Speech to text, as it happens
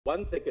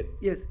1 second.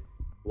 Yes.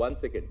 1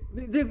 second.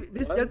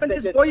 This 1 gentleman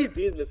is second. poet.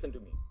 Please listen to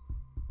me.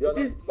 You're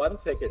Okay. not, 1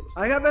 second.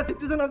 I am a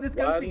citizen of this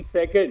country. 1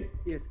 second.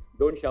 Yes.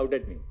 Don't shout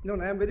at me. No,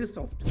 I am very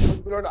soft.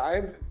 Lord, I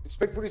am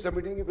respectfully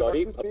submitting. If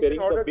Sorry, Lordship appearing make an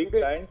for order big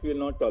today, clients, we will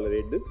not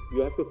tolerate this.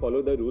 You have to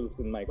follow the rules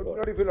in my but court.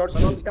 Lord, if your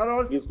Lordship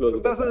Please close the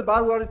Professor door.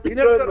 Bar were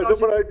senior to your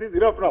lordship. it is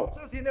enough now.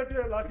 Also senior to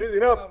your It lordship. is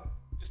enough.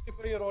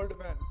 Justify your old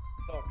man.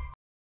 Lord.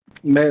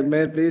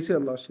 May I please your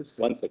lordship?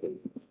 1 second.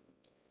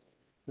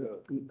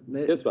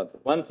 May, Just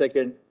 1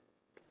 second.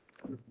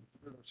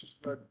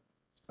 Start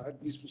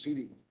this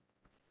proceeding.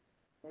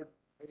 But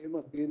I am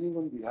appearing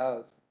on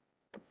behalf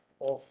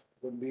of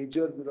the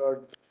major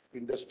Milord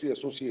Industry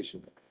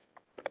Association,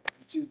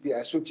 which is the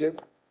ASSOCHAM,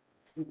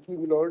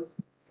 Milord,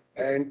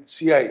 and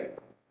CJI.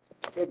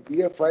 But we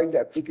have filed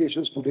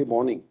applications today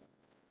morning.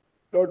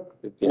 Lord,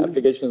 If the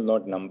application is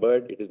not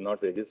numbered, it is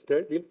not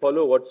registered, we'll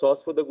follow what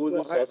sauce for the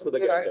goose is sauce for the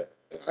gander.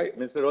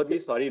 Mr.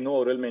 Rodhi, sorry, no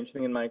oral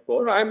mentioning in my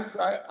court. I'm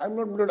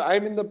not, Milord,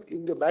 I'm in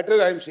the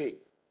matter I'm saying.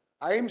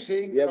 I am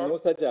saying, We have no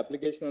Milord, such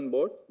application on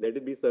board. Let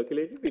it be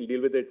circulated. We'll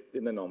deal with it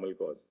in the normal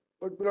course.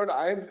 but Milord,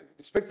 I am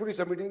respectfully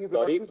submitting. If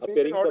Sorry, Lordship make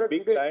appearing an order for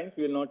big today, clients,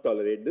 we will not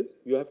tolerate this.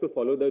 You have to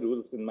follow the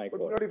rules in my but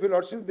court. Milord, if your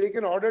Lordship make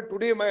an order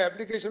today, my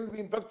application will be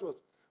infructuous.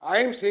 I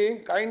am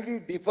saying kindly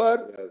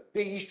defer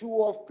the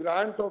issue of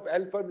grant of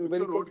alpha Mr.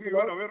 numerical. Rodhi, you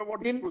are aware of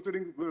what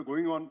proceedings were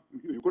going on.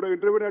 You could have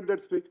intervened at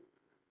that stage.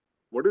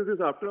 What is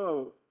this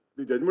after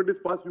the judgment is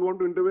passed? You want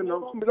to intervene now?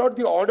 No, Milord,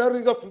 the order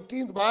is of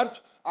 15th March.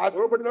 Ask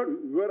No, but Milord,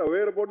 you are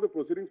aware about the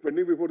proceedings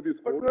pending before this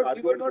but court. Milord,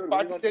 we were Arguments not are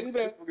going parties on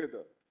anywhere.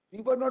 together.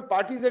 We were not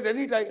parties at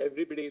any time.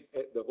 Everybody,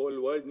 the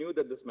whole world knew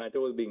that this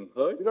matter was being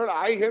heard. Milord,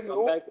 I have Come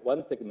no. back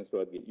 1 second, Mr.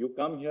 Rodhi. You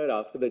come here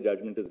after the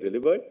judgment is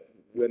delivered.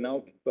 You are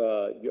now,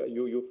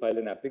 you file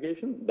an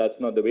application. That's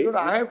not the way. Milord,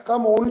 I have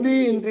come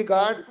only in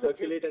regard to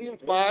Circulate and-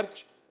 15th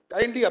March.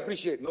 Kindly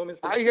appreciate. No, Mr.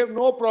 I have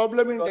no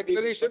problem in Rodhi,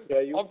 declaration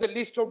hear you. of the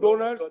list of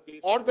donors Rodhi.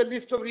 or the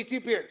list of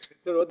recipients.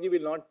 Mr. Rodhi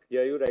will not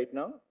hear you right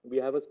now. We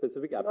have a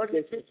specific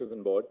application which is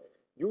on board.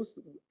 You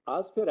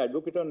ask your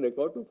advocate on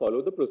record to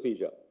follow the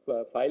procedure.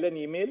 File an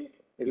email.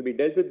 It will be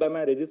dealt with by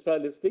my registrar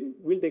listing.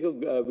 We'll take a,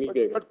 we'll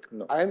get But it.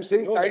 No. I am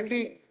saying No,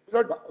 kindly,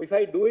 Milord, If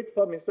I do it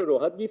for Mr.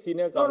 Rohatgi,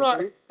 senior No, no,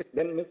 counsel,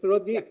 then Mr.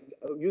 Rohatgi,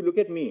 you look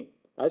at me.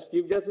 As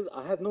Chief Justice,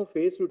 I have no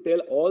face to tell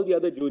all the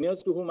other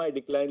juniors to whom I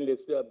declined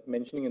list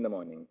mentioning in the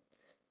morning.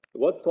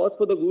 What sauce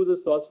for the goose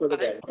is sauce for the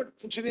I am gander. not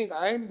mentioning,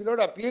 I am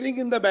not appearing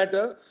in the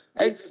matter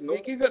and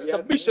making a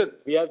submission.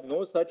 We have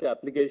no such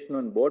application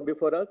on board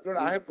before us. Lord,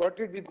 I have got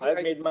it with me.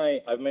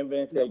 I've made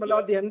myself My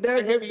lord, the clear. entire,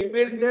 I have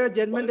emailed entire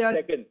judgment 1 has.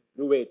 second,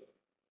 you wait.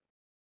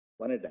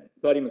 One at a time.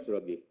 Sorry, Mr.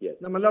 Rodgi.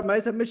 Yes. No, my lord, my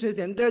submission is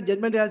the entire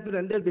judgment has been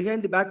rendered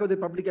behind the back of the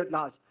public at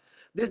large.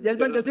 This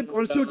judgment doesn't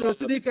constitute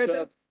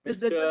recidicator. This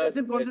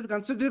judgment doesn't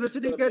constitute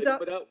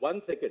recidicator.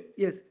 1 second.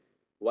 Yes.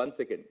 1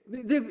 second.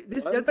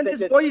 This 1 judgment is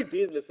second. poet.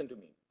 Please listen to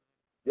me.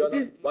 You're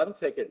not, 1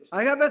 second.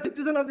 I am a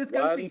citizen of this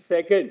country. 1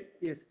 second.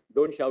 Yes.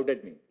 Don't shout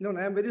at me. No,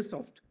 I am very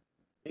soft.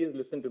 Please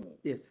listen to me.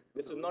 Yes.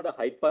 This is not a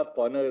Hyde Park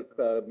corner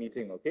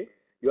meeting, okay?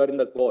 You are in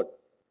the court.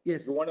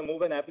 Yes. You want to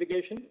move an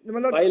application? No, my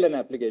lord. File an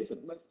application.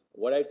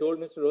 What I told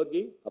Mr.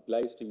 Rodgi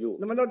applies to you.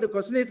 No, my lord, the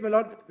question is, my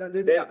lord,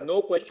 this, There's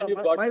no question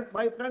you've got.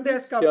 my friend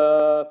has come.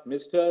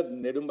 Mr.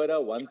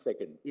 Nedumbara, 1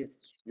 second.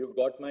 Yes. You've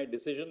got my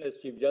decision as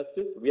Chief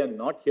Justice. We are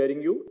not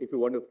hearing you. If you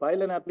want to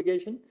file an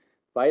application,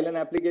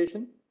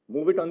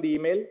 move it on the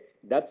email.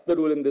 That's the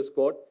rule in this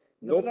court.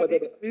 No my lord,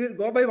 further. we will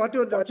go by what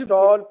your lordship.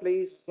 all,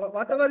 please.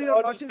 Whatever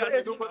your lordship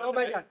says, we will go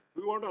by that.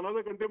 Do you want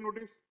another contempt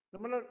notice? No,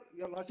 my lord,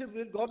 your lordship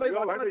will go by You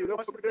have whatever had your enough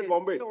lordship committed says.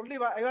 Bombay. Only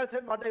I have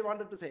said what I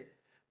wanted to say.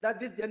 That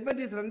this judgment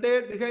is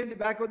rendered behind the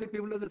back of the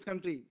people of this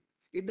country.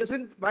 It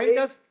doesn't bind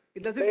us.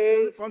 It doesn't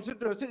Please.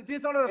 constitute. It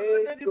is not a Please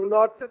representative do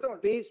not, process at all.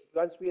 please,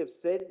 once we have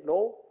said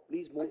no,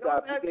 please move the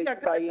application by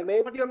Exactly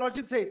email. what your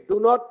lordship says. Do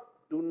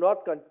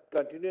not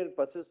continue and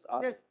persist.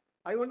 Yes,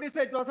 I only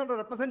said it was not a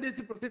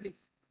representative proceeding.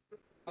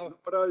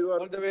 Nedumbara, you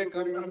All the way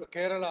come from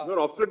Kerala. are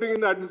obstructing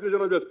in the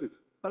administration of justice.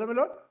 Pardon,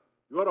 my lord?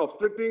 You are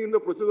obstructing in the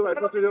process of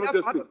administration of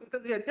justice.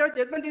 Because the entire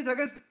judgment is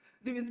against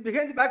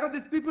behind the back of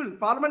these people.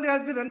 Parliament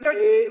has been rendered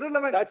Hey,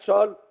 irrelevant. That's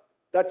all,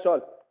 that's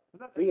all.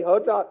 We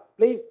heard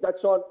please,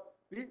 that's all.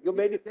 You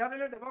made it. We are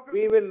in a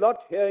democracy. We will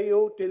not hear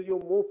you till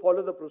you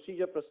follow the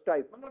procedure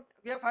prescribed. My lord,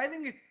 we are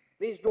filing it.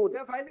 Please do, We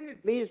are filing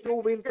it. please do,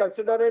 we'll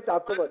consider it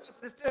afterwards.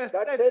 That's That's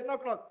at it. 10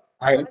 o'clock.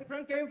 My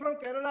friend came from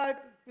Kerala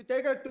to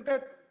took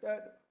a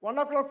 1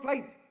 o'clock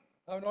flight.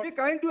 Be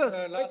kind to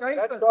us. Be kind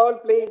to That's us. all,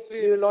 please,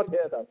 we will not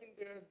hear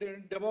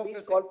that. Democracy.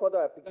 Please call for the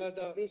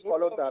application, please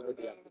follow the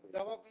application.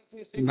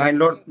 Democracy. My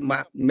lord,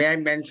 may I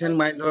mention,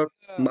 my lord,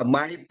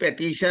 my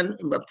petition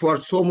for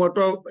suo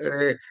motu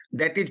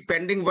that is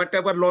pending.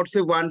 Whatever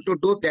lordship want to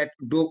do, that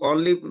do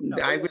only.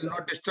 I will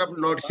not disturb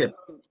lordship.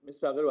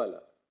 Mr. Agarwala,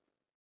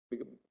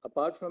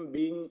 apart from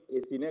being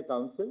a senior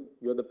counsel,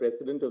 you're the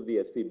president of the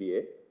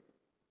SCBA.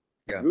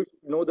 Yeah. You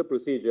should know the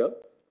procedure.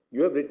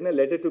 You have written a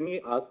letter to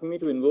me asking me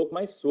to invoke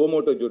my suo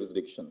motu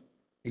jurisdiction.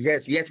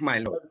 Yes, yes, my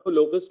lord. No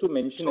locus to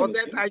mention So that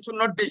anything. I should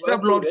not You disturb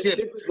have to rest lordship.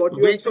 it with what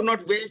you We have should not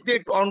said. waste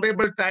it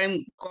honorable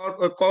time,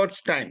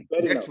 court's time.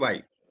 Fair That's enough.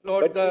 why.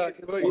 Lord, But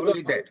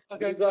Only that.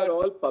 these are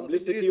all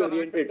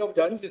publicity-oriented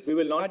stunts. We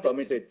will not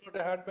permit it. Not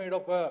a handmaid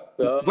of a.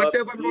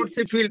 Whatever Please,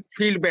 lordship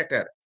feel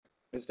better.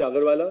 Mr.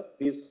 Agarwala,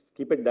 please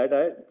keep it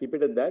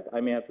at that. I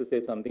may have to say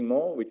something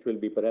more, which will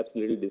be perhaps a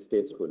little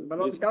distasteful.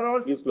 Manoj, Please, there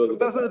are please close it.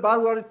 members of the at that. bar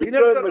who are senior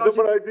Mr. to your lordship.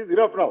 Mesopotamia, it is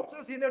enough now.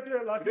 Also senior to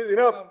your It lordship. is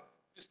enough.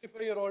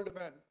 65-year-old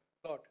man,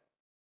 Lord.